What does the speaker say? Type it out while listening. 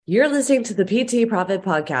You're listening to the PT Profit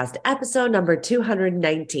Podcast, episode number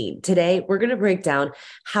 219. Today, we're going to break down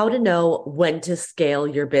how to know when to scale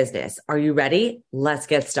your business. Are you ready? Let's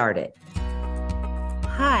get started.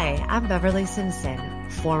 Hi, I'm Beverly Simpson,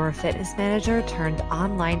 former fitness manager turned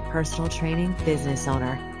online personal training business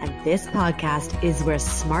owner. And this podcast is where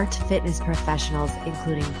smart fitness professionals,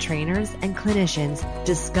 including trainers and clinicians,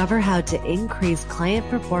 discover how to increase client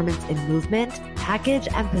performance in movement, package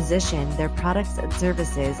and position their products and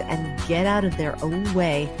services, and get out of their own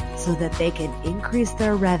way so that they can increase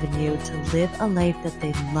their revenue to live a life that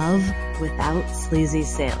they love without sleazy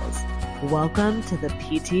sales. Welcome to the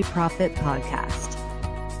PT Profit Podcast.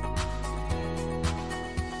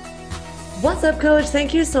 What's up, Coach?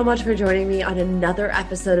 Thank you so much for joining me on another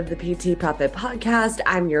episode of the PT Profit Podcast.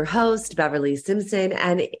 I'm your host, Beverly Simpson,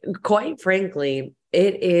 and quite frankly,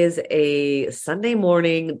 it is a Sunday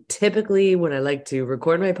morning. Typically, when I like to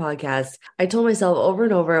record my podcast, I told myself over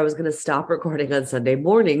and over I was going to stop recording on Sunday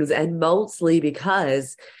mornings, and mostly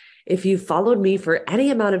because if you followed me for any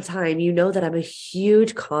amount of time, you know that I'm a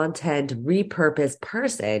huge content repurposed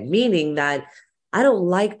person, meaning that I don't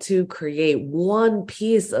like to create one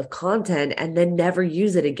piece of content and then never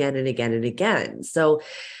use it again and again and again. So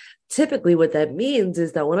typically what that means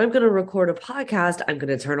is that when I'm going to record a podcast, I'm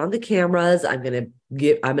going to turn on the cameras. I'm going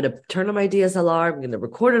to turn on my DSLR. I'm going to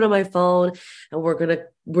record it on my phone, and we're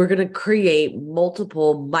going to create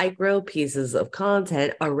multiple micro pieces of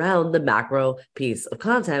content around the macro piece of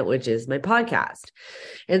content, which is my podcast.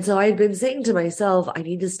 And so I've been saying to myself, I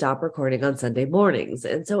need to stop recording on Sunday mornings.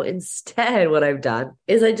 And so instead, what I've done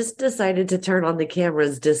is I just decided to turn on the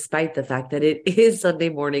cameras despite the fact that it is Sunday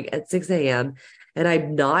morning at 6 a.m. and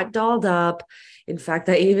I'm not dolled up. In fact,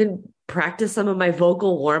 I even practiced some of my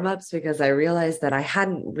vocal warm-ups because I realized that I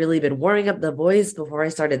hadn't really been warming up the voice before I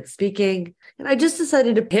started speaking. And I just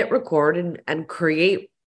decided to hit record and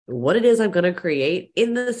create what it is I'm going to create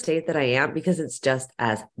in the state that I am, because it's just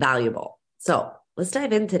as valuable. So let's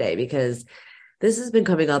dive in today, because this has been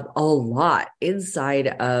coming up a lot inside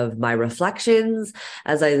of my reflections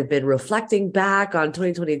as I've been reflecting back on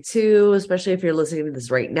 2022, especially if you're listening to this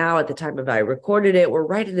right now at the time of I recorded it. We're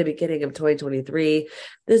right in the beginning of 2023.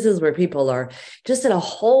 This is where people are just in a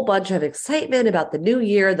whole bunch of excitement about the new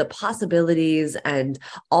year, the possibilities, and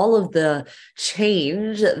all of the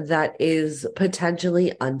change that is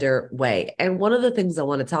potentially underway. And one of the things I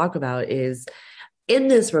want to talk about is, in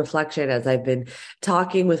this reflection, as I've been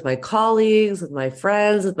talking with my colleagues, with my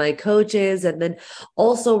friends, with my coaches, and then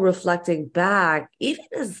also reflecting back, even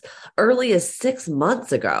as early as 6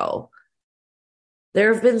 months ago,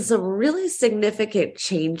 there have been some really significant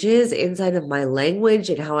changes inside of my language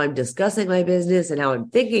and how I'm discussing my business and how I'm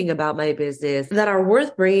thinking about my business that are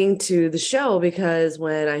worth bringing to the show, because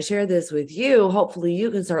when I share this with you, hopefully you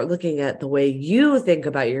can start looking at the way you think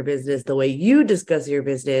about your business, the way you discuss your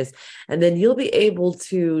business, and then you'll be able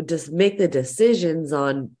to just make the decisions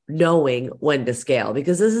on knowing when to scale,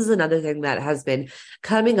 because this is another thing that has been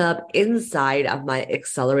coming up inside of my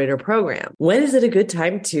accelerator program. When is it a good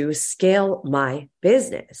time to scale my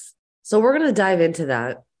business? So we're going to dive into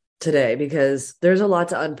that today, because there's a lot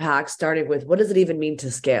to unpack, starting with what does it even mean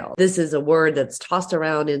to scale? This is a word that's tossed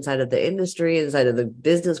around inside of the industry, inside of the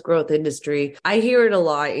business growth industry. I hear it a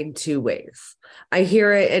lot in two ways. I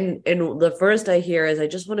hear it, and the first I hear is I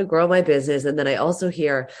just want to grow my business. And then I also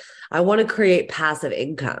hear I want to create passive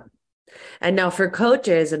income. And now for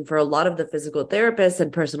coaches and for a lot of the physical therapists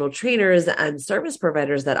and personal trainers and service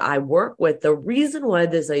providers that I work with, the reason why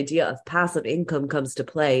this idea of passive income comes to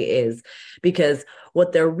play is because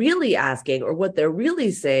what they're really asking, or what they're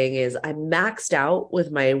really saying, is I'm maxed out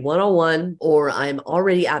with my one-on-one, or I'm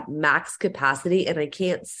already at max capacity and I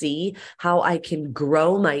can't see how I can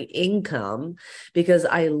grow my income because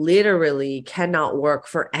I literally cannot work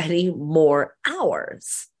for any more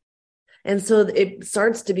hours. And so it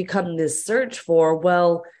starts to become this search for,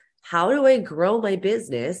 well, how do I grow my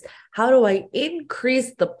business? How do I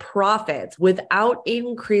increase the profits without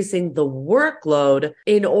increasing the workload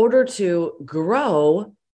in order to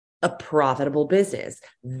grow a profitable business?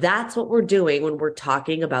 That's what we're doing when we're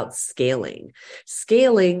talking about scaling.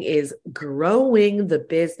 Scaling is growing the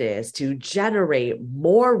business to generate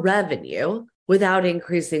more revenue without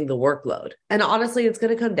increasing the workload. And honestly, it's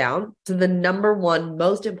going to come down to the number one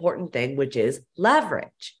most important thing, which is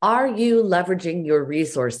leverage. Are you leveraging your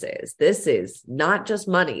resources? This is not just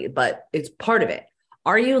money, but it's part of it.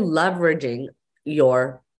 Are you leveraging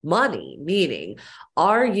your money? Meaning,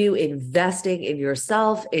 are you investing in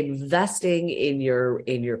yourself, investing in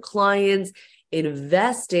your clients,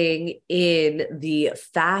 investing in the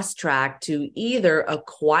fast track to either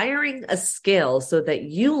acquiring a skill so that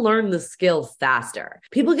you learn the skill faster.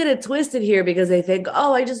 People get it twisted here because they think,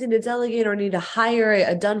 oh, I just need to delegate or need to hire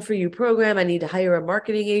a done-for-you program. I need to hire a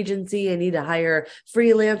marketing agency. I need to hire a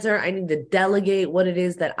freelancer. I need to delegate what it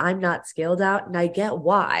is that I'm not skilled at. And I get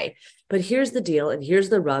why. But here's the deal, and here's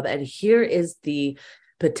the rub, and here is the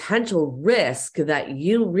potential risk that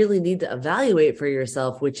you really need to evaluate for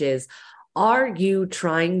yourself, which is, are you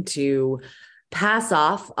trying to pass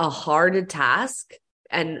off a hard task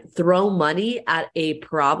and throw money at a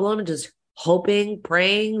problem, just hoping,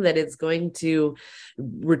 praying that it's going to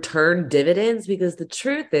return dividends? Because the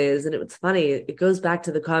truth is, and it's funny, it goes back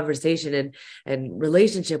to the conversation and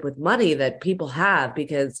relationship with money that people have,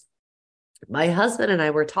 because my husband and I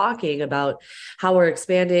were talking about how we're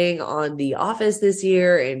expanding on the office this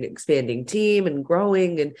year and expanding team and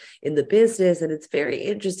growing and in the business. And it's very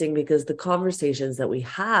interesting because the conversations that we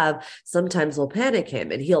have sometimes will panic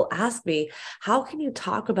him, and he'll ask me, how can you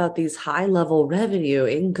talk about these high level revenue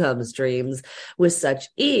income streams with such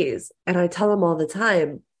ease? And I tell him all the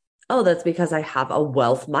time, oh, that's because I have a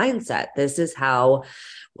wealth mindset. This is how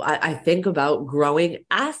I think about growing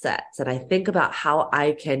assets, and I think about how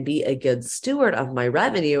I can be a good steward of my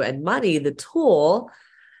revenue and money, the tool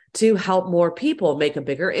to help more people make a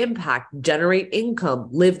bigger impact, generate income,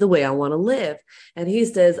 live the way I want to live. And he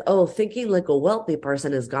says, oh, thinking like a wealthy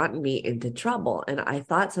person has gotten me into trouble. And I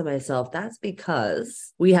thought to myself, that's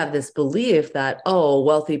because we have this belief that, oh,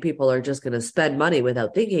 wealthy people are just going to spend money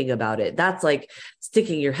without thinking about it. That's like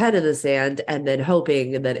sticking your head in the sand and then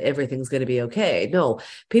hoping that everything's going to be okay. No,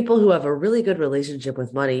 people who have a really good relationship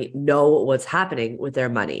with money know what's happening with their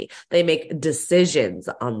money. They make decisions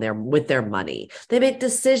with their money. They make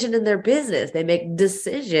decisions in their business. They make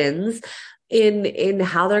decisions in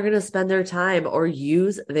how they're going to spend their time or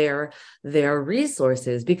use their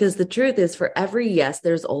resources, because the truth is, for every yes,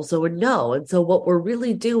 there's also a no. And so what we're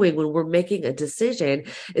really doing when we're making a decision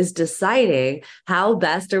is deciding how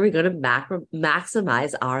best are we going to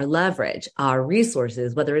maximize our leverage, our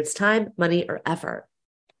resources, whether it's time, money, or effort.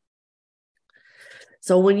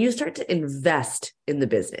 So when you start to invest in the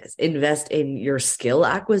business, invest in your skill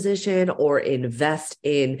acquisition or invest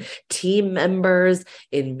in team members,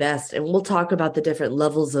 and we'll talk about the different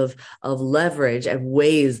levels of leverage and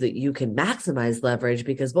ways that you can maximize leverage,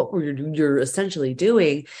 because what you're essentially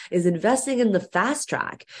doing is investing in the fast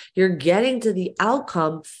track. You're getting to the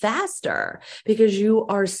outcome faster because you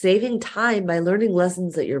are saving time by learning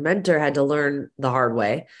lessons that your mentor had to learn the hard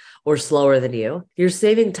way or slower than you. You're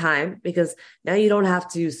saving time because now you don't have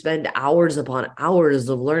to spend hours upon hours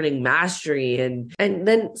of learning mastery. And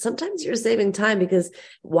then sometimes you're saving time because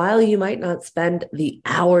while you might not spend the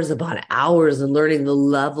hours upon hours in learning the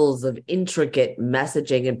levels of intricate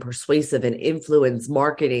messaging and persuasive and influence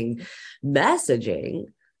marketing messaging,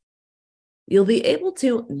 you'll be able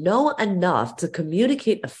to know enough to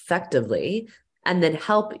communicate effectively and then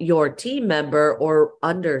help your team member or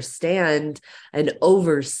understand and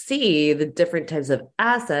oversee the different types of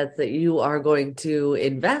assets that you are going to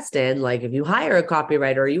invest in. Like if you hire a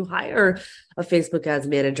copywriter or you hire a Facebook ads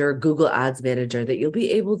manager, Google ads manager, that you'll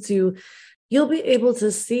be able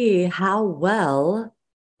to see how well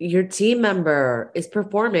your team member is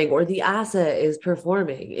performing or the asset is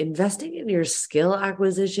performing. Investing in your skill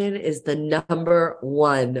acquisition is the number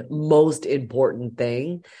one most important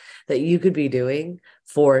thing that you could be doing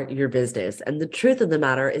for your business. And the truth of the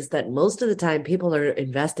matter is that most of the time people are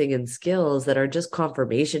investing in skills that are just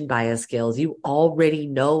confirmation bias skills. You already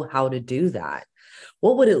know how to do that.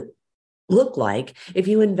 What would it look like if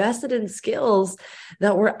you invested in skills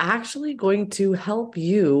that were actually going to help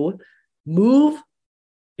you move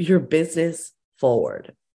your business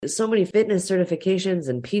forward? So many fitness certifications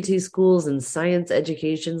and PT schools and science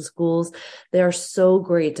education schools, they are so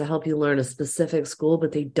great to help you learn a specific school,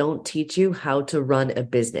 but they don't teach you how to run a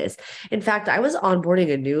business. In fact, I was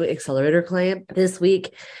onboarding a new accelerator client this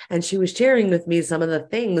week, and she was sharing with me some of the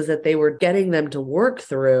things that they were getting them to work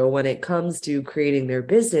through when it comes to creating their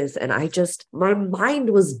business. And my mind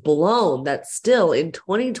was blown that still in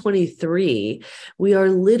 2023, we are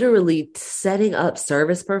literally setting up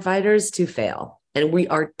service providers to fail. And we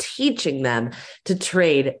are teaching them to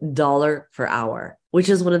trade dollar for hour, which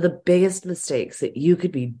is one of the biggest mistakes that you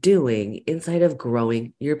could be doing inside of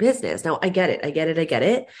growing your business. Now, I get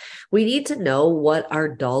it. We need to know what our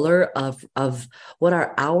dollar of what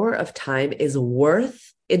our hour of time is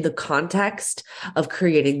worth in the context of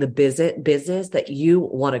creating the business that you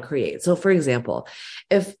want to create. So for example,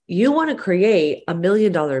 if you want to create $1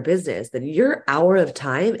 million business, then your hour of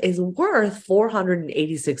time is worth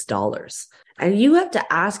 $486. And you have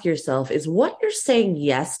to ask yourself, is what you're saying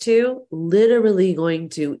yes to literally going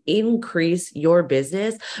to increase your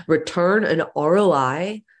business, return an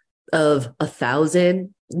ROI of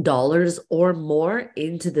 $1,000 or more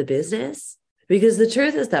into the business? Because the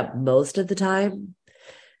truth is that most of the time,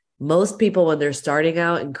 most people, when they're starting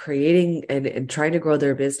out and creating and trying to grow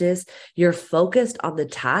their business, you're focused on the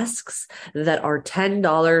tasks that are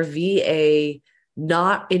 $10 VA,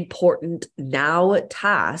 not important now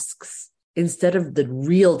tasks, instead of the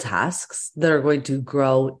real tasks that are going to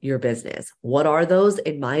grow your business. What are those?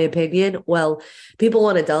 In my opinion, well, people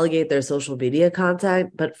want to delegate their social media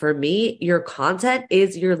content, but for me, your content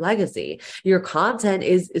is your legacy. Your content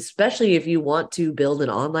is, especially if you want to build an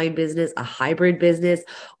online business, a hybrid business,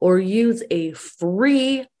 or use a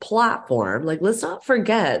free platform. Like, let's not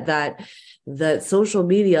forget that social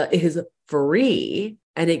media is free.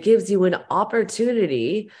 And it gives you an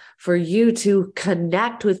opportunity for you to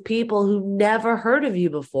connect with people who never heard of you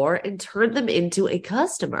before and turn them into a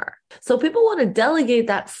customer. So people want to delegate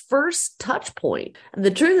that first touch point. And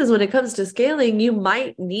the truth is, when it comes to scaling, you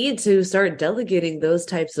might need to start delegating those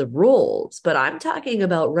types of roles. But I'm talking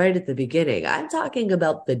about right at the beginning. I'm talking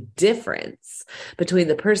about the difference between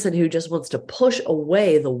the person who just wants to push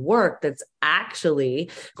away the work that's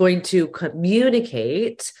actually going to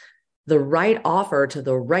communicate the right offer to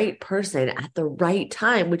the right person at the right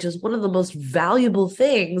time, which is one of the most valuable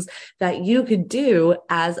things that you could do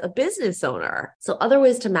as a business owner. So other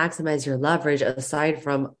ways to maximize your leverage, aside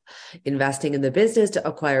from investing in the business to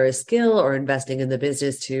acquire a skill or investing in the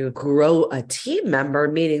business to grow a team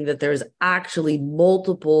member, meaning that there's actually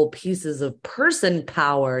multiple pieces of person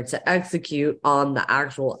power to execute on the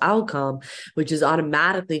actual outcome, which is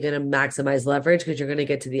automatically going to maximize leverage because you're going to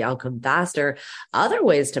get to the outcome faster. Other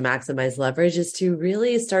ways to maximize leverage is to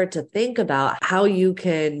really start to think about how you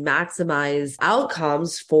can maximize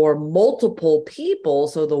outcomes for multiple people.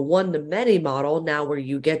 So the one-to-many model, now where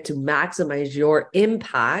you get to maximize your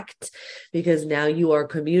impact because now you are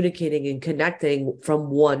communicating and connecting from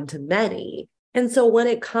one to many. And so when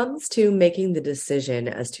it comes to making the decision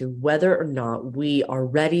as to whether or not we are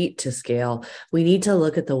ready to scale, we need to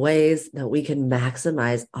look at the ways that we can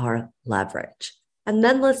maximize our leverage. And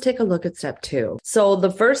then let's take a look at step 2. So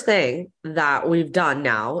the first thing that we've done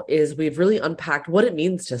now is we've really unpacked what it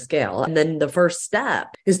means to scale. And then the first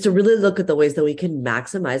step is to really look at the ways that we can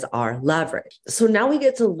maximize our leverage. So now we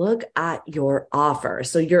get to look at your offer.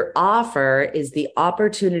 So your offer is the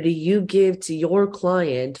opportunity you give to your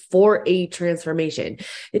client for a transformation.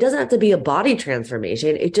 It doesn't have to be a body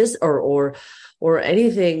transformation. It just, or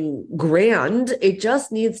anything grand. It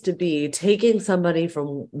just needs to be taking somebody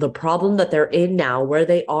from the problem that they're in now, where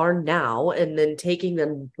they are now, and then taking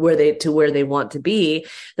them where they want to be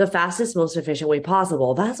the fastest, most efficient way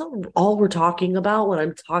possible. That's all we're talking about when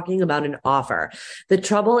I'm talking about an offer. The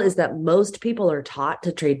trouble is that most people are taught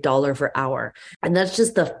to trade dollar for hour. And that's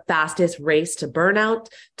just the fastest race to burnout,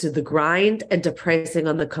 to the grind, and to pricing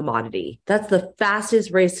on the commodity. That's the fastest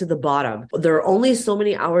race to the bottom. There are only so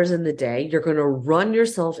many hours in the day. You're going to run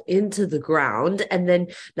yourself into the ground. And then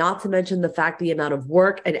not to mention the fact, the amount of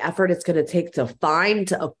work and effort it's going to take to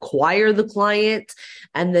acquire the client,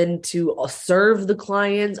 and then to serve the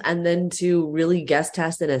client, and then to really guest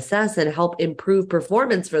test and assess and help improve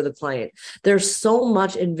performance for the client. There's so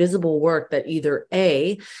much invisible work that either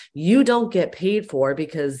A, you don't get paid for,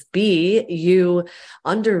 because B, you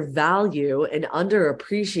undervalue and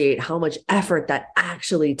underappreciate how much effort that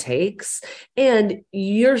actually takes. And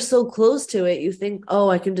you're so close to it, you think, oh,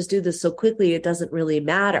 I can just do this so quickly, it doesn't really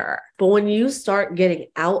matter. But when you start getting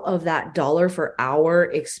out of that dollar for hour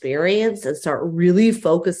experience and start really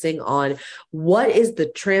focusing on what is the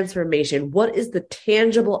transformation, what is the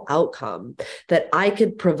tangible outcome that I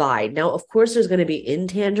could provide. Now, of course, there's going to be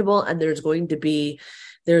intangible and there's going to be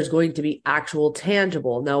actual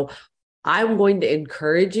tangible. Now, I'm going to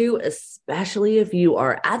encourage you, especially if you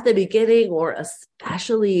are at the beginning, or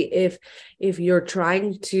especially if you're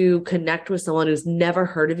trying to connect with someone who's never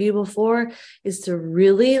heard of you before, is to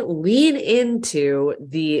really lean into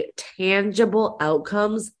the tangible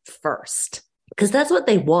outcomes first. Because that's what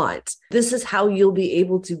they want. This is how you'll be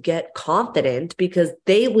able to get confident, because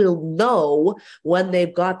they will know when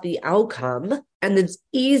they've got the outcome, and it's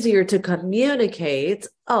easier to communicate.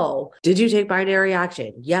 Oh, did you take binary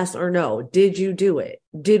action? Yes or no? Did you do it?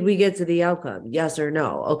 Did we get to the outcome? Yes or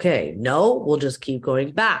no? Okay, no, we'll just keep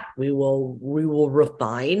going back. We will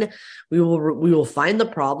refine. We will find the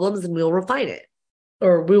problems and we'll refine it.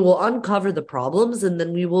 or we will uncover the problems and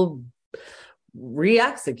then we will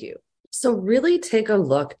re-execute. So really take a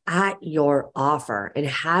look at your offer, and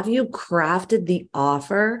have you crafted the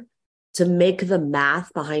offer to make the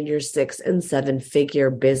math behind your 6 and 7 figure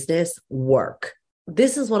business work?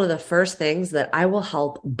 This is one of the first things that I will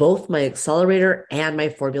help both my accelerator and my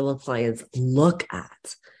formula clients look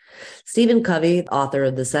at. Stephen Covey, author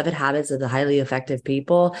of The 7 Habits of the Highly Effective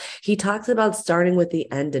People, he talks about starting with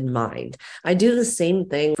the end in mind. I do the same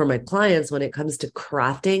thing for my clients when it comes to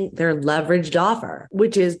crafting their leveraged offer,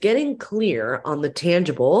 which is getting clear on the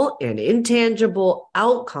tangible and intangible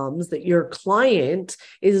outcomes that your client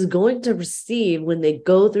is going to receive when they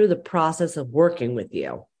go through the process of working with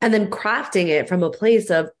you. And then crafting it from a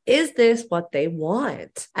place of, is this what they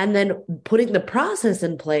want? And then putting the process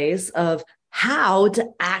in place of how to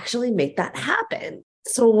actually make that happen.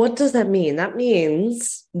 So what does that mean? That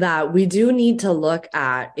means that we do need to look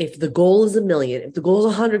at, if the goal is $1 million, if the goal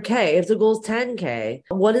is 100K, if the goal is 10K,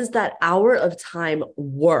 what is that hour of time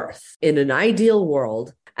worth in an ideal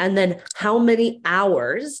world? And then how many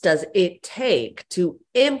hours does it take to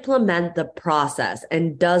implement the process?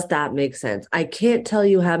 And does that make sense? I can't tell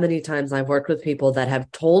you how many times I've worked with people that have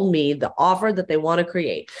told me the offer that they want to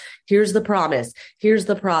create. Here's the promise. Here's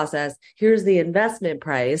the process. Here's the investment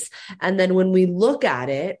price. And then when we look at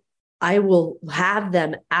it, I will have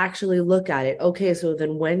them actually look at it. Okay, so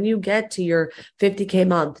then when you get to your 50K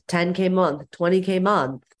month, 10K month, 20K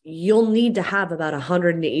month, you'll need to have about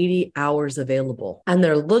 180 hours available. And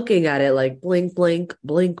they're looking at it like blink, blink,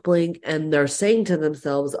 blink, blink. And they're saying to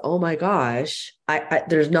themselves, oh my gosh,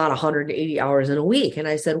 there's not 180 hours in a week. And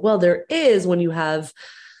I said, well, there is when you have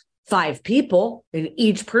 5 people and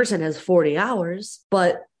each person has 40 hours.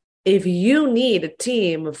 But if you need a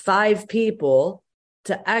team of 5 people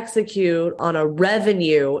to execute on a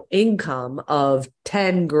revenue income of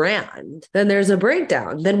 10 grand, then there's a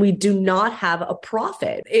breakdown. Then we do not have a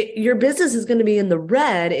profit. Your business is going to be in the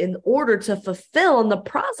red in order to fulfill on the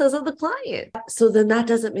process of the client. So then that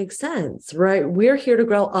doesn't make sense, right? We're here to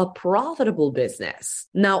grow a profitable business.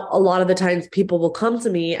 Now, a lot of the times people will come to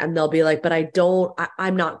me and they'll be like, but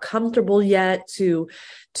I'm not comfortable yet to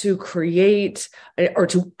create or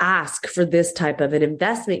to ask for this type of an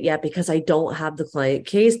investment yet because I don't have the client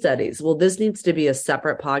case studies. Well, this needs to be a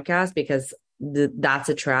separate podcast because that's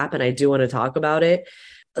a trap and I do want to talk about it.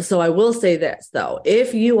 So I will say this though,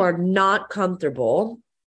 if you are not comfortable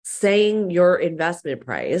saying your investment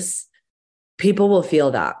price, people will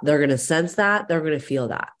feel that. They're going to sense that. They're going to feel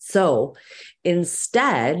that. So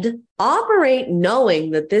instead, operate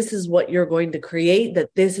knowing that this is what you're going to create,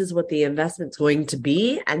 that this is what the investment's going to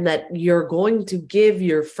be, and that you're going to give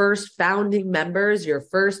your first founding members, your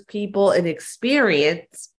first people, an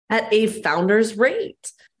experience at a founder's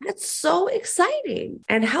rate. That's so exciting.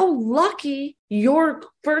 And how lucky your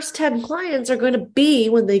first 10 clients are going to be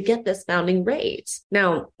when they get this founding rate.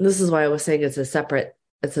 Now, this is why I was saying it's a separate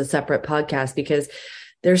podcast, because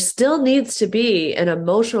there still needs to be an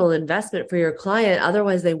emotional investment for your client.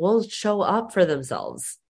 Otherwise, they won't show up for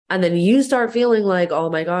themselves. And then you start feeling like, oh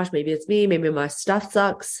my gosh, maybe it's me. Maybe my stuff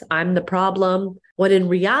sucks. I'm the problem. When in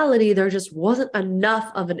reality, there just wasn't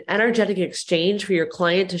enough of an energetic exchange for your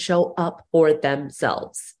client to show up for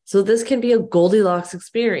themselves. So this can be a Goldilocks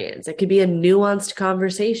experience. It could be a nuanced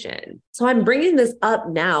conversation. So I'm bringing this up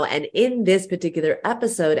now and in this particular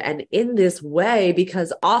episode and in this way,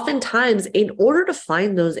 because oftentimes in order to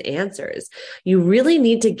find those answers, you really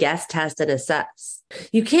need to guess, test, and assess.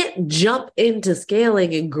 You can't jump into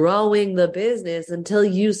scaling and growing the business until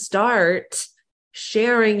you start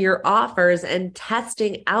sharing your offers and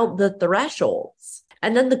testing out the thresholds.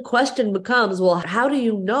 And then the question becomes, well, how do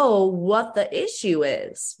you know what the issue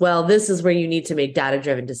is? Well, this is where you need to make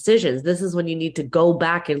data-driven decisions. This is when you need to go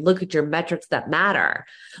back and look at your metrics that matter.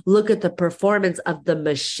 Look at the performance of the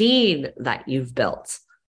machine that you've built.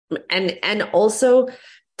 And also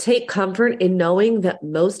take comfort in knowing that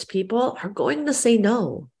most people are going to say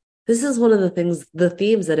no. This is one of the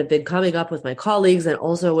themes that have been coming up with my colleagues and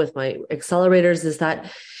also with my accelerators is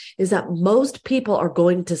that most people are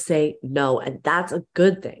going to say no, and that's a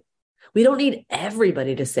good thing. We don't need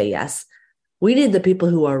everybody to say yes. We need the people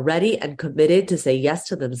who are ready and committed to say yes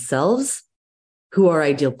to themselves, who are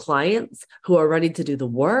ideal clients, who are ready to do the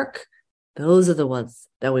work. Those are the ones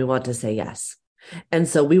that we want to say yes. And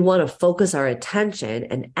so we want to focus our attention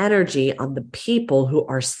and energy on the people who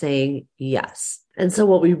are saying yes. And so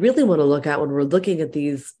what we really want to look at when we're looking at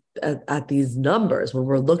these at these numbers, when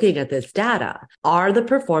we're looking at this data, are the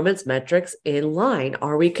performance metrics in line?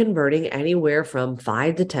 Are we converting anywhere from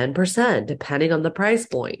 5 to 10%, depending on the price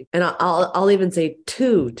point? And I'll even say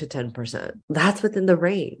 2 to 10%. That's within the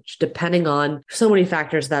range, depending on so many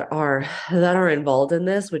factors that are involved in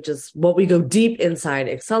this, which is what we go deep inside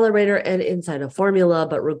Accelerator and inside a formula.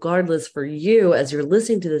 But regardless, for you, as you're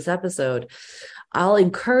listening to this episode, I'll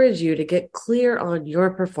encourage you to get clear on your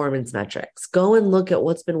performance metrics. Go and look at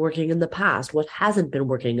what's been working in the past, what hasn't been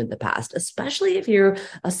working in the past, especially if you're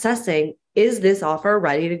assessing, is this offer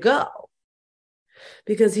ready to go?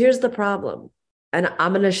 Because here's the problem. And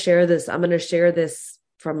I'm going to share this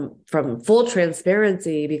from full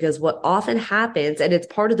transparency, because what often happens, and it's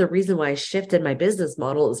part of the reason why I shifted my business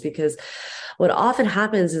model, is because what often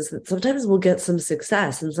happens is that sometimes we'll get some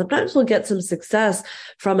success, and sometimes we'll get some success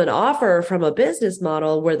from an offer, from a business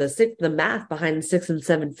model where the math behind 6 and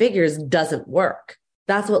 7 figures doesn't work.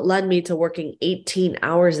 That's what led me to working 18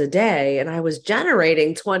 hours a day, and I was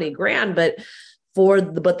generating 20 grand, but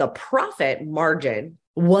the profit margin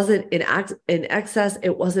wasn't in excess.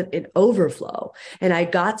 It wasn't in overflow. And I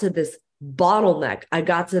got to this bottleneck. I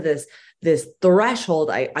got to this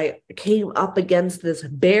threshold. I came up against this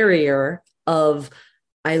barrier of,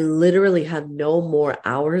 I literally have no more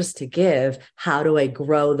hours to give. How do I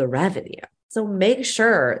grow the revenue? So make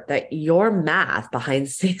sure that your math behind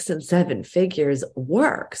 6 and 7 figures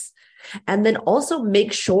works. And then also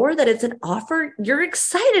make sure that it's an offer you're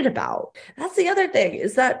excited about. That's the other thing,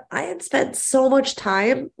 is that I had spent so much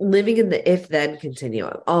time living in the if-then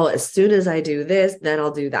continuum. Oh, as soon as I do this, then I'll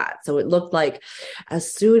do that. So it looked like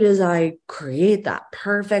as soon as I create that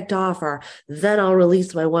perfect offer, then I'll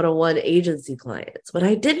release my one-on-one agency clients. But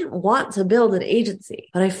I didn't want to build an agency,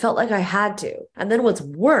 but I felt like I had to. And then what's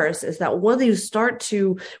worse is that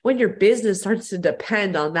when your business starts to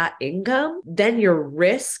depend on that income, then your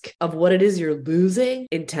risk of what it is you're losing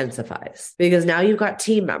intensifies, because now you've got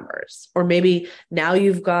team members, or maybe now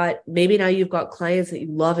you've got clients that you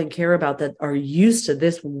love and care about that are used to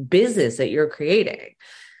this business that you're creating.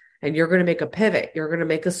 And you're going to make a pivot. You're going to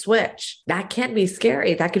make a switch. That can be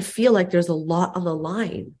scary. That could feel like there's a lot on the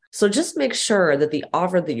line. So just make sure that the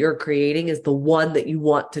offer that you're creating is the one that you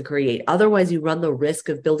want to create. Otherwise, you run the risk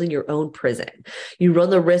of building your own prison. You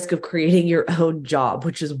run the risk of creating your own job,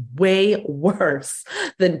 which is way worse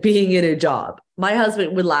than being in a job. My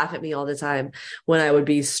husband would laugh at me all the time when I would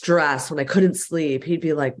be stressed, when I couldn't sleep. He'd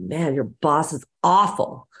be like, "Man, your boss is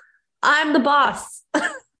awful." I'm the boss.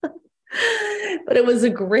 But it was a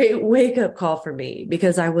great wake-up call for me,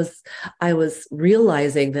 because I was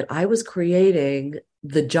realizing that I was creating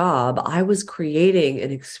the job. I was creating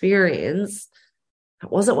an experience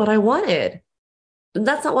that wasn't what I wanted. And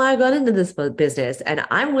that's not why I got into this business. And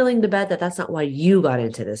I'm willing to bet that that's not why you got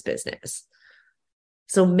into this business.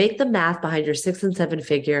 So make the math behind your 6 and 7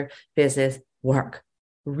 figure business work.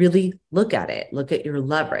 Really look at it. Look at your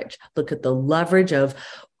leverage. Look at the leverage of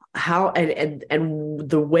how, and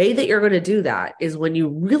the way that you're going to do that is when you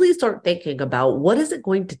really start thinking about what is it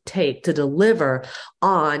going to take to deliver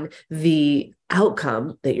on the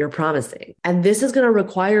outcome that you're promising. And this is going to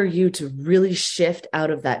require you to really shift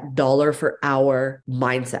out of that dollar for hour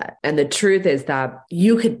mindset. And the truth is that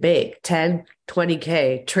you could make 10,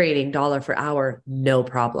 20K trading dollar for hour, no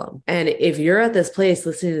problem. And if you're at this place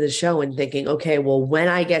listening to the show and thinking, okay, well, when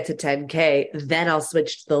I get to 10K, then I'll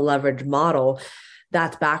switch to the leverage model,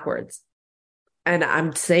 that's backwards. And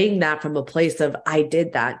I'm saying that from a place of, I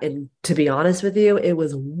did that. And to be honest with you, it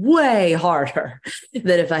was way harder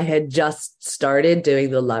than if I had just started doing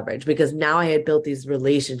the leverage, because now I had built these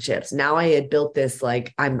relationships. Now I had built this,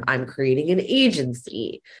 like, I'm creating an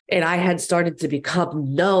agency, and I had started to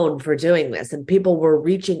become known for doing this. And people were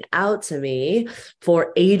reaching out to me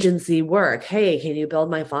for agency work. Hey, can you build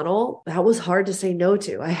my funnel? That was hard to say no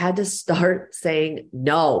to. I had to start saying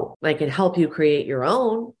no. I can help you create your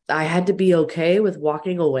own. I had to be okay with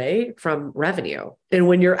walking away from revenue. And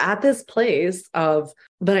when you're at this place of,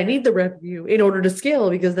 but I need the revenue in order to scale,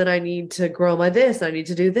 because then I need to grow my this, I need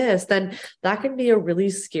to do this, then that can be a really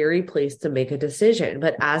scary place to make a decision.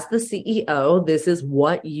 But as the CEO, this is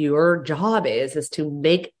what your job is to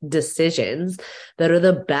make decisions that are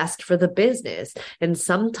the best for the business. And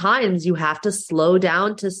sometimes you have to slow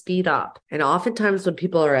down to speed up. And oftentimes when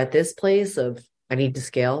people are at this place of, I need to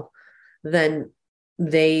scale, then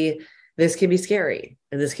this can be scary,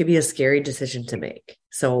 and this can be a scary decision to make.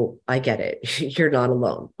 So I get it. You're not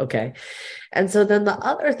alone. Okay. And so then the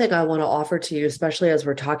other thing I want to offer to you, especially as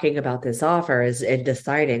we're talking about this offer, is in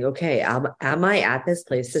deciding, okay, am I at this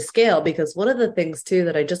place to scale? Because one of the things too,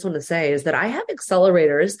 that I just want to say is that I have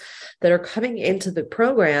accelerators that are coming into the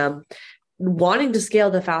program wanting to scale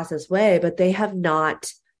the fastest way, but they have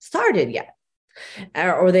not started yet.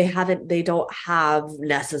 Or they don't have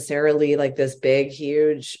necessarily like this big,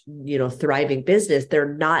 huge, thriving business.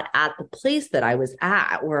 They're not at the place that I was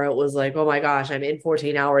at where it was like, oh my gosh, I'm in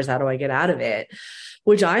 14 hours. How do I get out of it?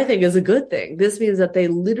 Which I think is a good thing. This means that they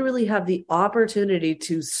literally have the opportunity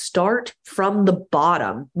to start from the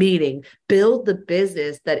bottom, meaning build the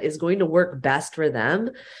business that is going to work best for them,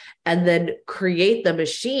 and then create the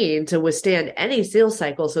machine to withstand any sales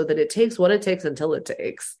cycle so that it takes what it takes until it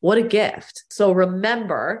takes. What a gift. So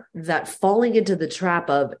remember that falling into the trap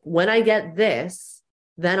of when I get this,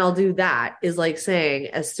 then I'll do that is like saying,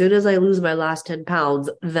 as soon as I lose my last 10 pounds,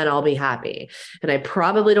 then I'll be happy. And I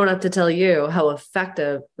probably don't have to tell you how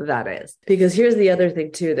effective that is. Because here's the other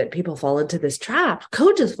thing too, that people fall into this trap,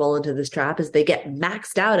 coaches fall into this trap, is they get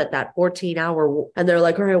maxed out at that 14-hour and they're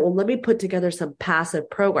like, all right, well, let me put together some passive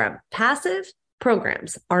program. Passive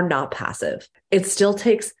programs are not passive. It still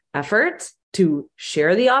takes effort to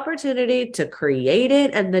share the opportunity, to create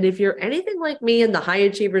it. And then if you're anything like me and the high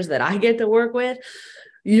achievers that I get to work with,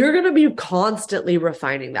 you're going to be constantly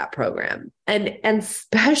refining that program. And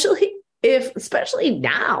especially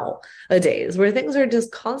nowadays where things are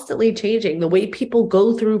just constantly changing, the way people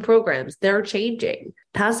go through programs, they're changing.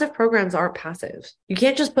 Passive programs aren't passive. You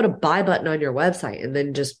can't just put a buy button on your website and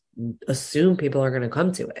then just assume people are going to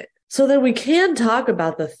come to it. So then we can talk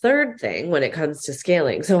about the third thing when it comes to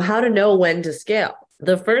scaling. So how to know when to scale.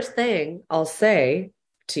 The first thing I'll say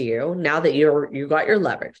to you, now that you got your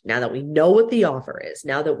leverage, now that we know what the offer is,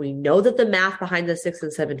 now that we know that the math behind the 6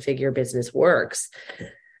 and 7 figure business works,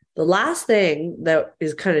 the last thing that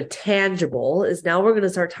is kind of tangible is now we're going to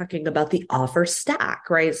start talking about the offer stack,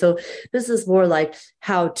 right? So this is more like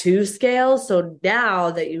how to scale. So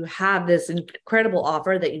now that you have this incredible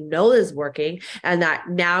offer that you know is working, and that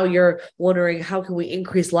now you're wondering, how can we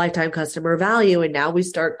increase lifetime customer value? And now we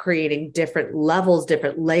start creating different levels,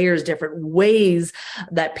 different layers, different ways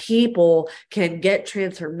that people can get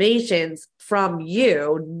transformations from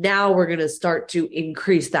you. Now we're going to start to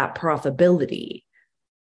increase that profitability.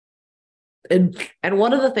 And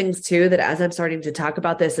one of the things too, that as I'm starting to talk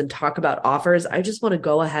about this and talk about offers, I just want to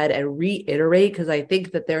go ahead and reiterate, because I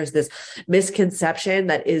think that there's this misconception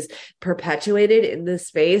that is perpetuated in this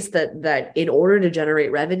space that in order to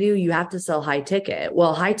generate revenue, you have to sell high ticket.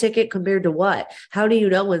 Well, high ticket compared to what? How do you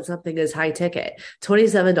know when something is high ticket?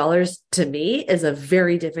 $27 to me is a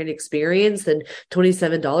very different experience than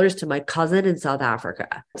 $27 to my cousin in South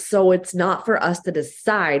Africa. So it's not for us to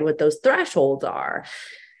decide what those thresholds are.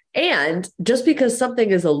 And just because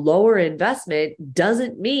something is a lower investment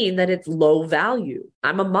doesn't mean that it's low value.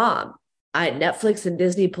 I'm a mom. Netflix and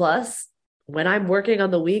Disney Plus, when I'm working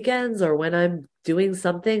on the weekends or when I'm doing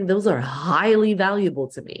something, those are highly valuable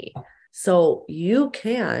to me. So you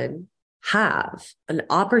can have an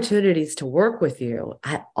opportunities to work with you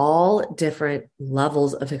at all different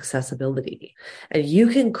levels of accessibility. And you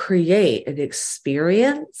can create an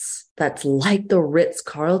experience that's like the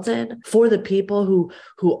Ritz-Carlton for the people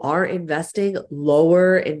who are investing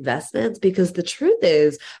lower investments. Because the truth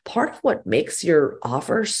is, part of what makes your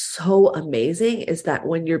offer so amazing is that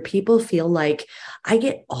when your people feel like, I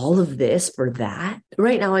get all of this for that.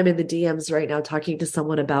 Right now, I'm in the DMs right now talking to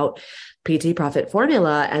someone about PT Profit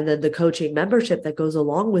Formula and then the coaching membership that goes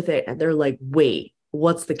along with it. And they're like, wait,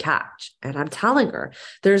 what's the catch? And I'm telling her,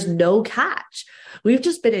 there's no catch. We've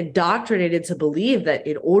just been indoctrinated to believe that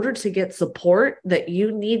in order to get support, that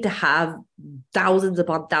you need to have thousands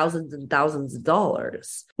upon thousands and thousands of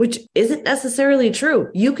dollars, which isn't necessarily true.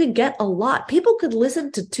 You could get a lot. People could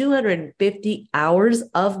listen to 250 hours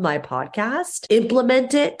of my podcast,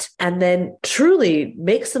 implement it, and then truly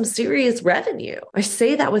make some serious revenue. I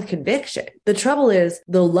say that with conviction. The trouble is,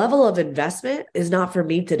 the level of investment is not for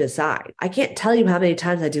me to decide. I can't tell you how many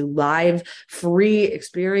times I do live free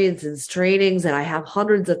experiences, trainings, and I have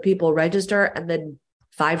hundreds of people register and then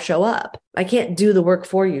 5 show up. I can't do the work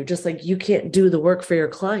for you, just like you can't do the work for your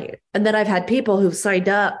client. And then I've had people who've signed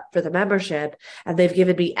up for the membership and they've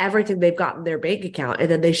given me everything they've got in their bank account.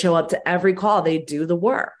 And then they show up to every call, they do the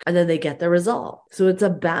work, and then they get the result. So it's a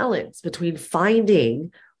balance between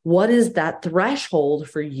finding what is that threshold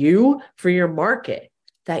for you, for your market,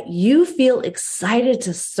 that you feel excited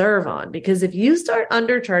to serve on. Because if you start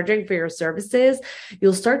undercharging for your services,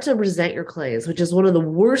 you'll start to resent your clients, which is one of the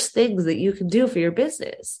worst things that you can do for your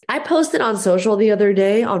business. I posted on social the other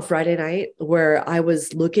day on Friday night where I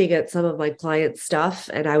was looking at some of my client stuff,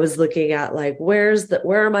 and I was looking at like, where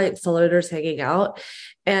are my accelerators hanging out?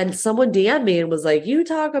 And someone DM'd me and was like, you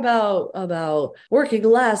talk about working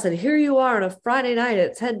less, and here you are on a Friday night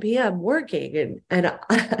at 10 p.m. working. And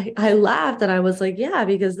I laughed and I was like, yeah,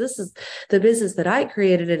 because this is the business that I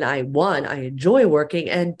created. And I enjoy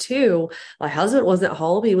working. And two, my husband wasn't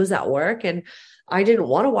home. He was at work, and I didn't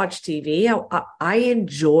want to watch TV. I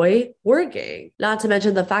enjoy working, not to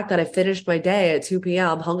mention the fact that I finished my day at 2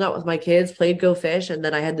 p.m., hung out with my kids, played Go Fish, and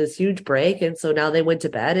then I had this huge break. And so now they went to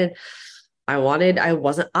bed, and I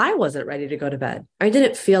wasn't ready to go to bed. I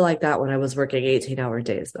didn't feel like that when I was working 18-hour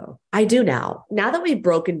days though. I do now. Now that we've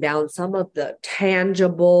broken down some of the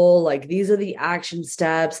tangible, like these are the action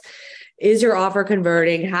steps. Is your offer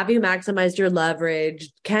converting? Have you maximized your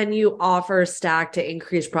leverage? Can you offer stack to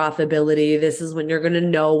increase profitability? This is when you're going to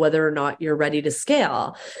know whether or not you're ready to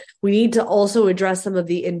scale. We need to also address some of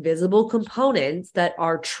the invisible components that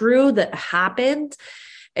are true, that happened,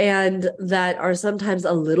 and that are sometimes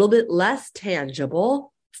a little bit less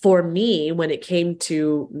tangible for me when it came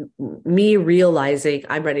to me realizing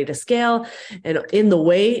I'm ready to scale and in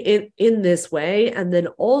this way. And then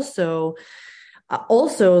also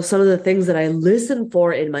some of the things that I listen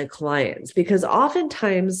for in my clients, because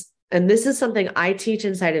oftentimes, and this is something I teach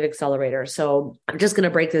inside of Accelerator. So I'm just going to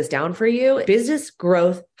break this down for you. Business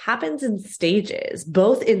growth happens in stages,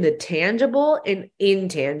 both in the tangible and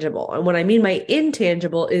intangible. And what I mean by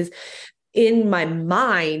intangible is in my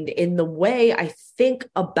mind, in the way I think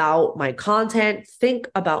about my content, think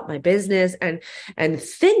about my business, and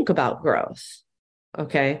think about growth.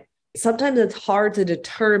 Okay. Sometimes it's hard to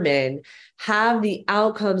determine, have the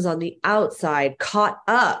outcomes on the outside caught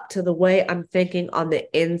up to the way I'm thinking on the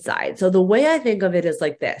inside. So the way I think of it is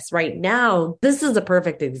like this. Right now, this is a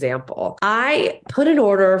perfect example. I put an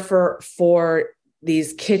order for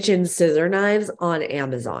these kitchen scissor knives on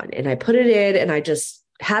Amazon, and I put it in, and I just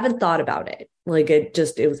haven't thought about it. Like it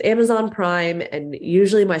was Amazon Prime, and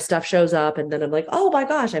usually my stuff shows up, and then I'm like, oh my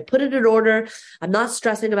gosh, I put it in order. I'm not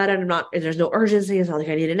stressing about it. There's no urgency. It's not like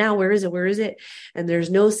I need it now. Where is it? Where is it? And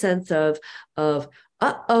there's no sense of,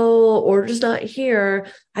 order's not here.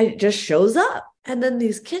 It just shows up. And then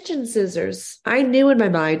these kitchen scissors, I knew in my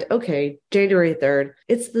mind, okay, January 3rd,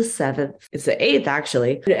 it's the 7th, it's the 8th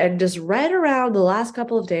actually. And just right around the last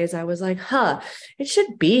couple of days, I was like, it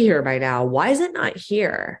should be here by now. Why is it not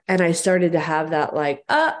here? And I started to have that like,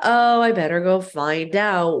 I better go find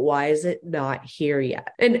out. Why is it not here yet?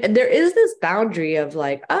 And there is this boundary of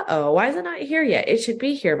like, why is it not here yet? It should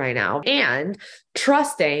be here by now. And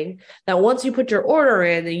trusting that once you put your order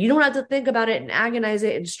in, then you don't have to think about it and agonize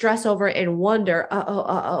it and stress over it and wonder,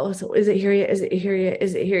 so is it here yet? Is it here yet?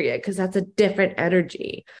 Is it here yet? Because that's a different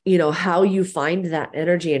energy. You know, how you find that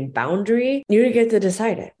energy and boundary, you get to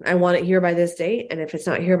decide it. I want it here by this date. And if it's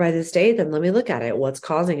not here by this date, then let me look at it. What's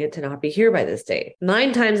causing it to not be here by this date?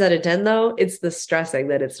 9 times out of 10, though, it's the stressing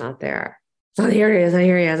that it's not there. It's not here yet. It's not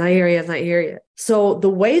here yet. It's not here yet. It's not here yet. So the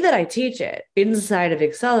way that I teach it inside of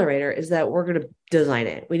Accelerator is that we're going to design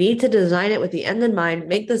it. We need to design it with the end in mind,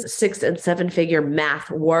 make this 6 and 7 figure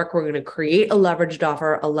math work. We're going to create a leveraged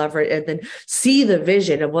offer, and then see the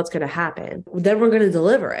vision of what's going to happen. Then we're going to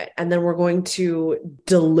deliver it. And then we're going to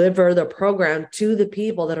deliver the program to the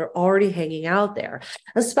people that are already hanging out there,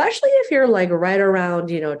 especially if you're like right around,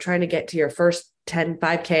 trying to get to your first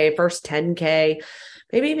 5K, first 10K,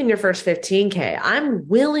 maybe even your first 15K. I'm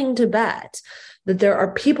willing to bet that there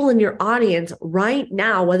are people in your audience right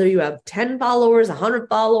now, whether you have 10 followers, 100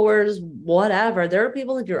 followers, whatever, there are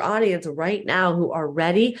people in your audience right now who are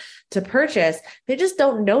ready to purchase. They just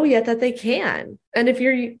don't know yet that they can. And if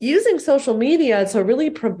you're using social media to really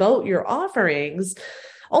promote your offerings,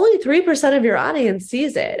 only 3% of your audience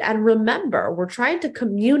sees it. And remember, we're trying to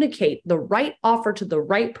communicate the right offer to the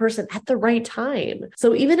right person at the right time.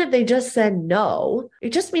 So even if they just said no,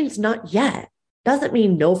 it just means not yet. Doesn't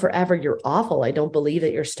mean no forever, you're awful, I don't believe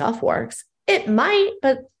that your stuff works. It might,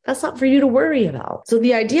 but that's not for you to worry about. So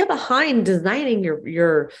the idea behind designing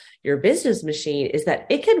your business machine is that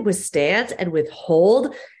it can withstand and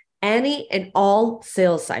withhold any and all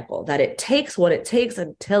sales cycle, that it takes what it takes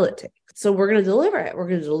until it takes. So we're going to deliver it. We're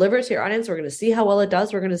going to deliver it to your audience. We're going to see how well it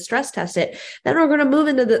does. We're going to stress test it. Then we're going to move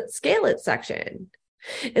into the scale it section.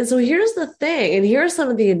 And so here's the thing, and here are some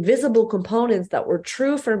of the invisible components that were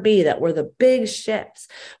true for me, that were the big shifts.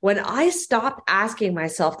 When I stopped asking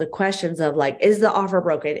myself the questions of like, is the offer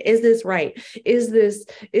broken? Is this right? Is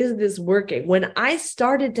this working? When I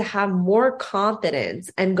started to have more confidence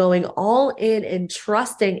and going all in and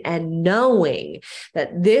trusting and knowing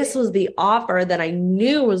that this was the offer that I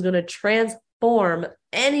knew was going to transform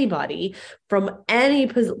anybody from any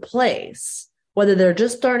place, whether they're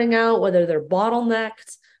just starting out, whether they're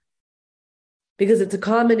bottlenecked, because it's a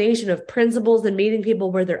combination of principles and meeting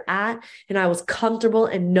people where they're at. And I was comfortable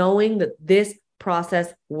in knowing that this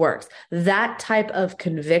process works. That type of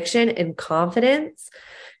conviction and confidence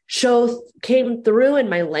came through in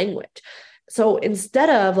my language. So instead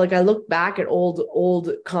of like, I look back at old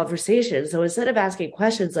conversations. So instead of asking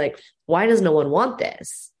questions like, why does no one want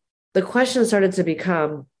this? The question started to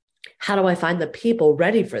become, how do I find the people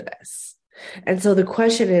ready for this? And so the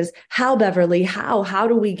question is, how, Beverly, how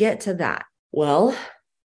do we get to that? Well,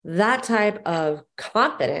 that type of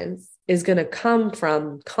confidence is going to come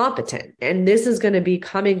from competent. And this is going to be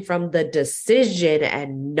coming from the decision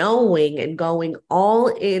and knowing and going all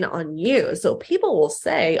in on you. So people will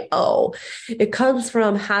say, oh, it comes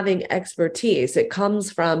from having expertise. It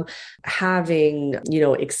comes from having,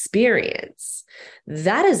 experience.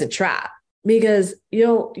 That is a trap. Because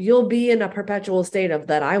you'll be in a perpetual state of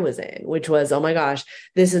that I was in, which was, oh my gosh,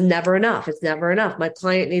 this is never enough. It's never enough. My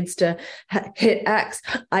client needs to hit X.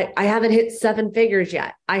 I haven't hit 7 figures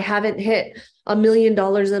yet. I haven't hit $1 million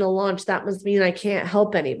in a launch. That must mean I can't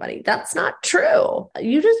help anybody. That's not true.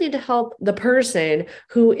 You just need to help the person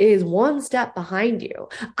who is one step behind you.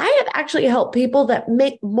 I have actually helped people that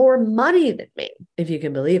make more money than me, if you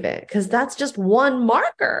can believe it, because that's just one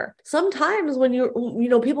marker. Sometimes when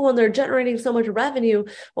people, when they're generating so much revenue,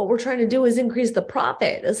 what we're trying to do is increase the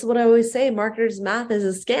profit. This is what I always say. Marketers' math is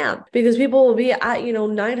a scam, because people will be at,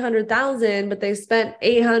 900,000, but they spent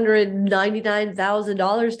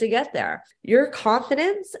 $899,000 to get there. Your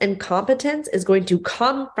confidence and competence is going to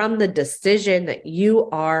come from the decision that you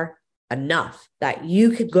are enough, that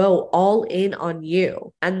you could go all in on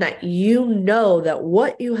you, and that that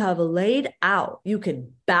what you have laid out, you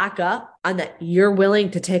can back up, and that you're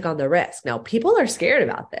willing to take on the risk. Now, people are scared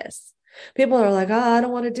about this. People are like, I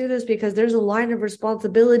don't want to do this because there's a line of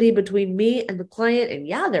responsibility between me and the client. And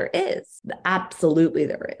yeah, there is. Absolutely,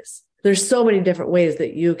 there is. There's so many different ways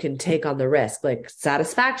that you can take on the risk, like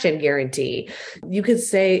satisfaction guarantee. You could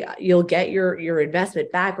say you'll get your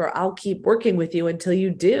investment back, or I'll keep working with you until you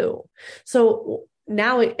do. So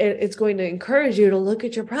now it's going to encourage you to look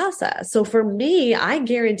at your process. So for me, I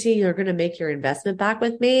guarantee you're going to make your investment back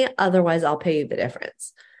with me. Otherwise, I'll pay you the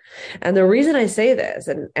difference. And the reason I say this,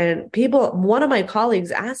 and one of my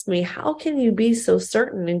colleagues asked me, how can you be so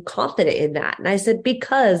certain and confident in that? And I said,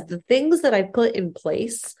 because the things that I put in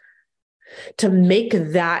place to make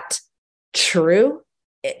that true,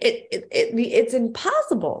 it's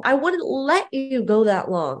impossible. I wouldn't let you go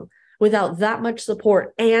that long without that much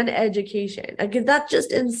support and education. Again, that's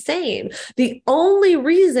just insane. The only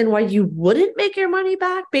reason why you wouldn't make your money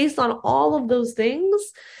back based on all of those things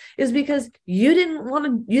is because you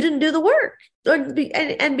didn't do the work,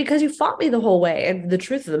 and because you fought me the whole way. And the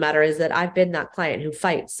truth of the matter is that I've been that client who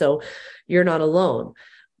fights. So you're not alone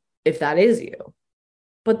if that is you.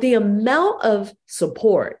 But the amount of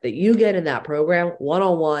support that you get in that program,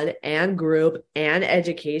 one-on-one and group and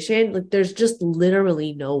education, like there's just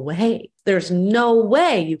literally no way. There's no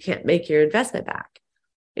way you can't make your investment back.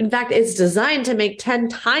 In fact, it's designed to make 10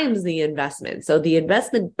 times the investment. So the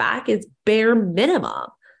investment back is bare minimum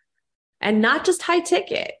and not just high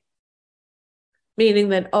ticket. Meaning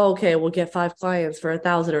that, okay, we'll get 5 clients for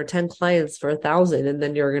 1,000 or 10 clients for 1,000, and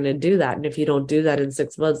then you're going to do that. And if you don't do that in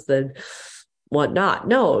 6 months, then whatnot.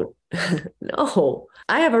 No, no.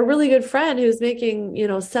 I have a really good friend who's making,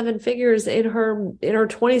 7 figures in her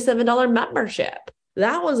 $27 membership.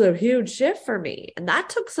 That was a huge shift for me. And that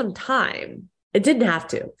took some time. It didn't have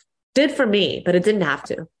to. Did for me, but it didn't have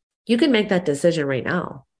to. You can make that decision right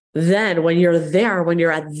now. Then when you're there, when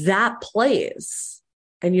you're at that place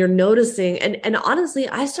and you're noticing, and honestly,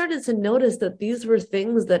 I started to notice that these were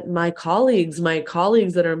things that my colleagues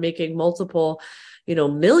that are making multiple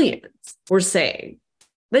millions were saying.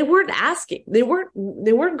 They weren't asking. They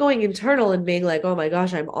weren't going internal and being like, oh my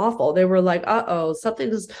gosh, I'm awful. They were like,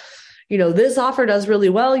 something's, this offer does really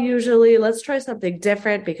well usually. Let's try something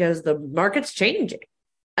different because the market's changing.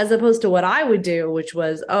 As opposed to what I would do, which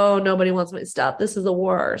was, oh, nobody wants my stuff. This is the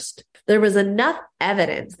worst. There was enough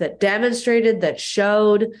evidence that demonstrated, that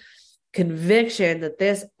showed conviction that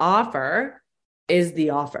this offer is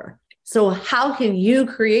the offer. So how can you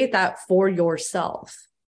create that for yourself?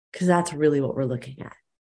 Because that's really what we're looking at.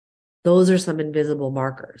 Those are some invisible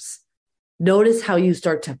markers. Notice how you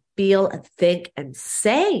start to feel and think and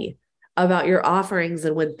say about your offerings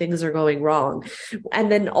and when things are going wrong.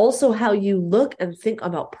 And then also how you look and think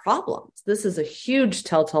about problems. This is a huge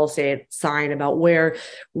telltale sign about where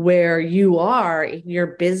you are in your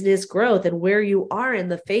business growth and where you are in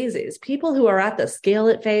the phases. People who are at the scale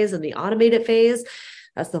it phase and the automate it phase,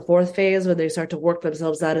 That's the fourth phase when they start to work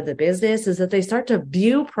themselves out of the business, is that they start to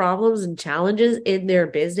view problems and challenges in their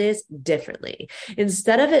business differently.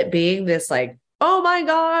 Instead of it being this like, oh my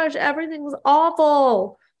gosh, everything's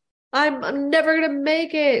awful, I'm never going to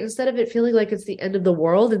make it. Instead of it feeling like it's the end of the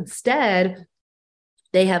world, instead,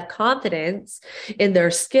 they have confidence in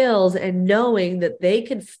their skills and knowing that they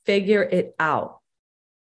can figure it out.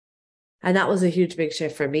 And that was a huge big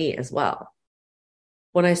shift for me as well.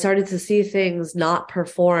 When I started to see things not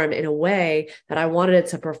perform in a way that I wanted it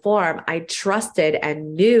to perform, I trusted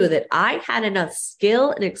and knew that I had enough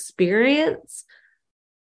skill and experience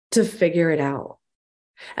to figure it out.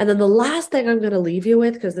 And then the last thing I'm going to leave you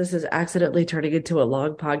with, because this is accidentally turning into a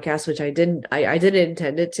long podcast, which I didn't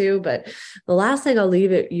intend it to, but the last thing I'll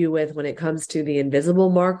leave you with when it comes to the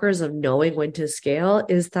invisible markers of knowing when to scale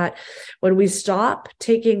is that when we stop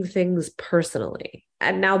taking things personally.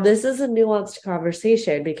 And now this is a nuanced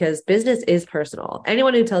conversation because business is personal.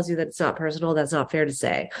 Anyone who tells you that it's not personal, that's not fair to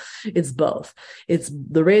say. It's both. It's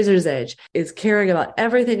the razor's edge. It's caring about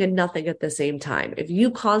everything and nothing at the same time. If you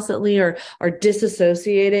constantly are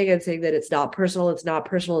disassociating and saying that it's not personal, it's not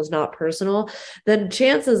personal, it's not personal, then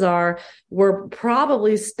chances are we're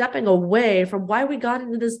probably stepping away from why we got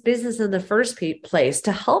into this business in the first place,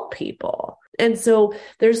 to help people. And so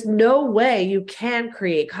there's no way you can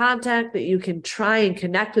create content that you can try and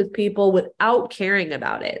connect with people without caring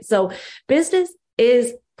about it. So business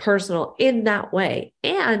is personal in that way.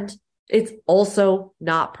 And it's also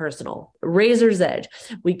not personal. Razor's edge.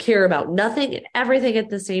 We care about nothing and everything at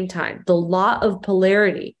the same time. The law of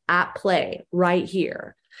polarity at play right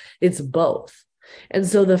here. It's both. And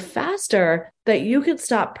so the faster that you can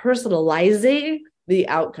stop personalizing the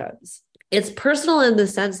outcomes, it's personal in the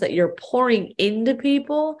sense that you're pouring into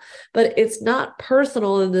people, but it's not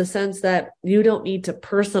personal in the sense that you don't need to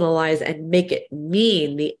personalize and make it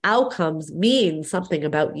mean the outcomes mean something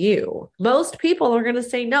about you. Most people are going to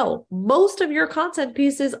say no. Most of your content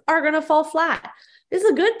pieces are going to fall flat. It's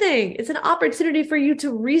a good thing. It's an opportunity for you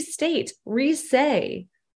to restate, re-say,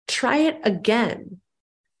 try it again.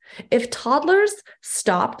 If toddlers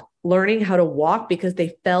stopped learning how to walk because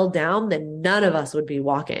they fell down, then none of us would be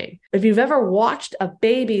walking. If you've ever watched a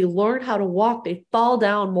baby learn how to walk, they fall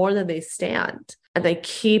down more than they stand, and they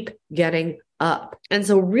keep getting up. And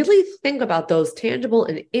so really think about those tangible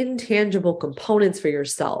and intangible components for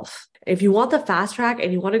yourself. If you want the fast track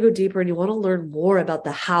and you want to go deeper and you want to learn more about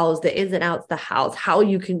the hows, the ins and outs, the hows, how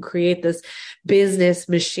you can create this business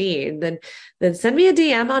machine, then send me a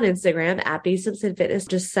DM on Instagram at bsimpsonfitness.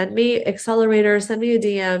 Just send me accelerator, send me a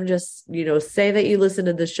DM. Just, say that you listen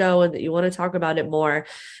to the show and that you want to talk about it more.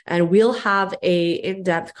 And we'll have a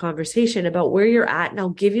in-depth conversation about where you're at. And I'll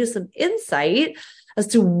give you some insight as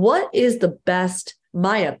to what is the best,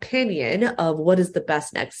 my opinion of what is the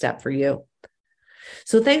best next step for you.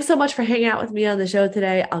 So thanks so much for hanging out with me on the show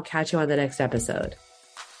today. I'll catch you on the next episode.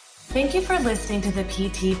 Thank you for listening to the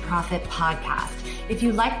PT Profit Podcast. If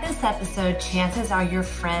you like this episode, chances are your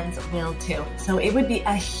friends will too. So it would be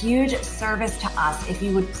a huge service to us if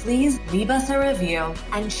you would please leave us a review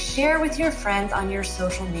and share with your friends on your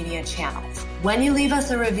social media channels. When you leave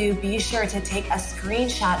us a review, be sure to take a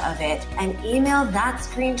screenshot of it and email that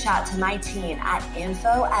screenshot to my team at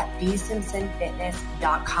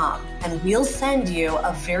info@bsimpsonfitness.com. And we'll send you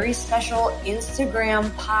a very special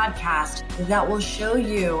Instagram podcast that will show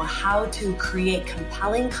you how to create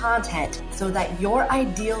compelling content so that your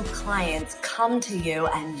ideal clients come to you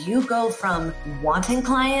and you go from wanting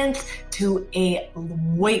clients to a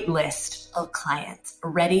wait list of clients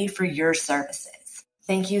ready for your services.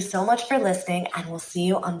 Thank you so much for listening, and we'll see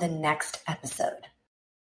you on the next episode.